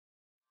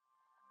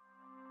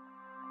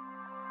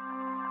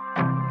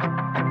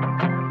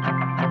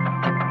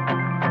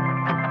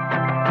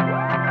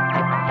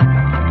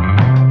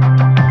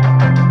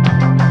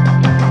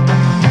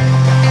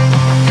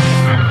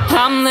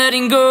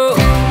letting go.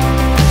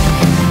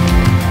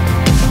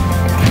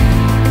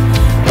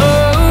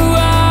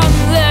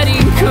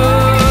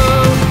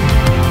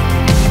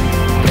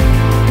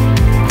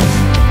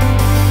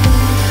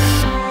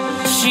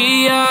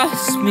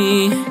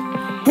 Me,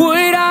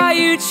 what are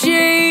you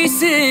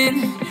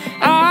chasing?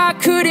 I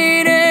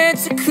couldn't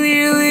answer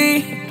clearly,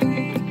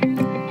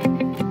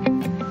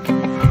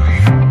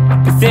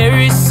 but there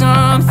is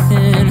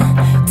something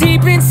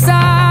deep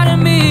inside of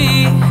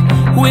me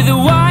with a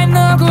white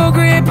knuckle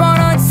grip on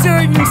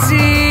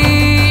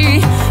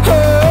uncertainty.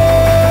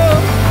 Oh,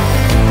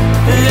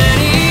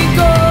 letting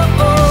go,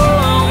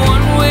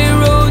 one-way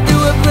road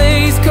through a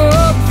place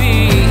called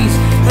peace.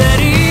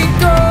 Letting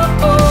go,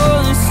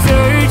 the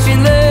search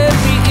and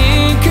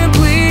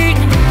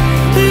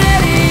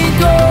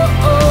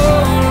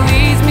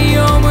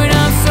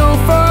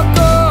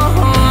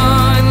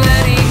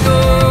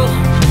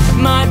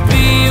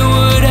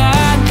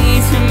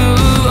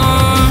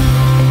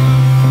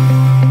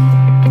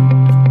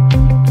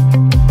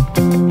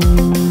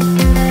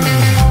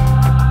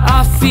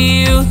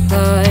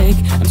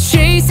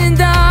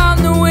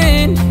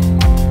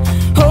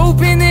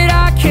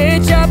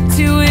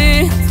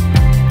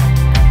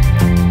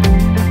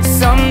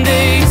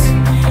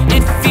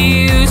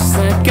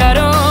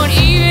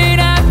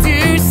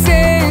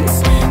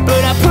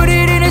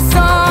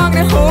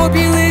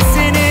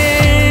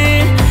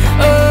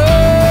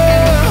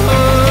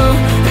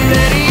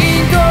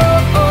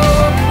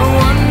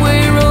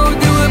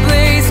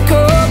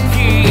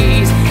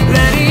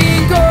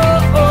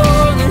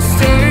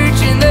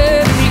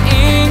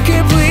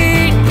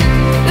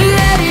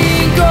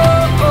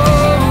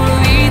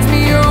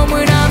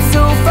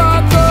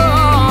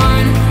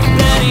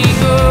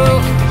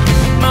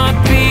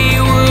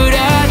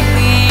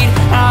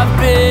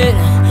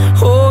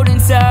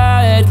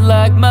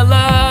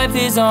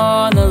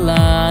on the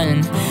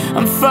line.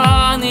 I'm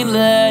finally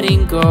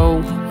letting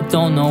go. I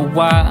don't know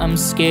why I'm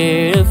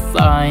scared of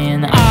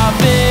flying. I've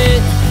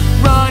been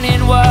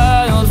running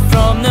wild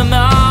from the mountains.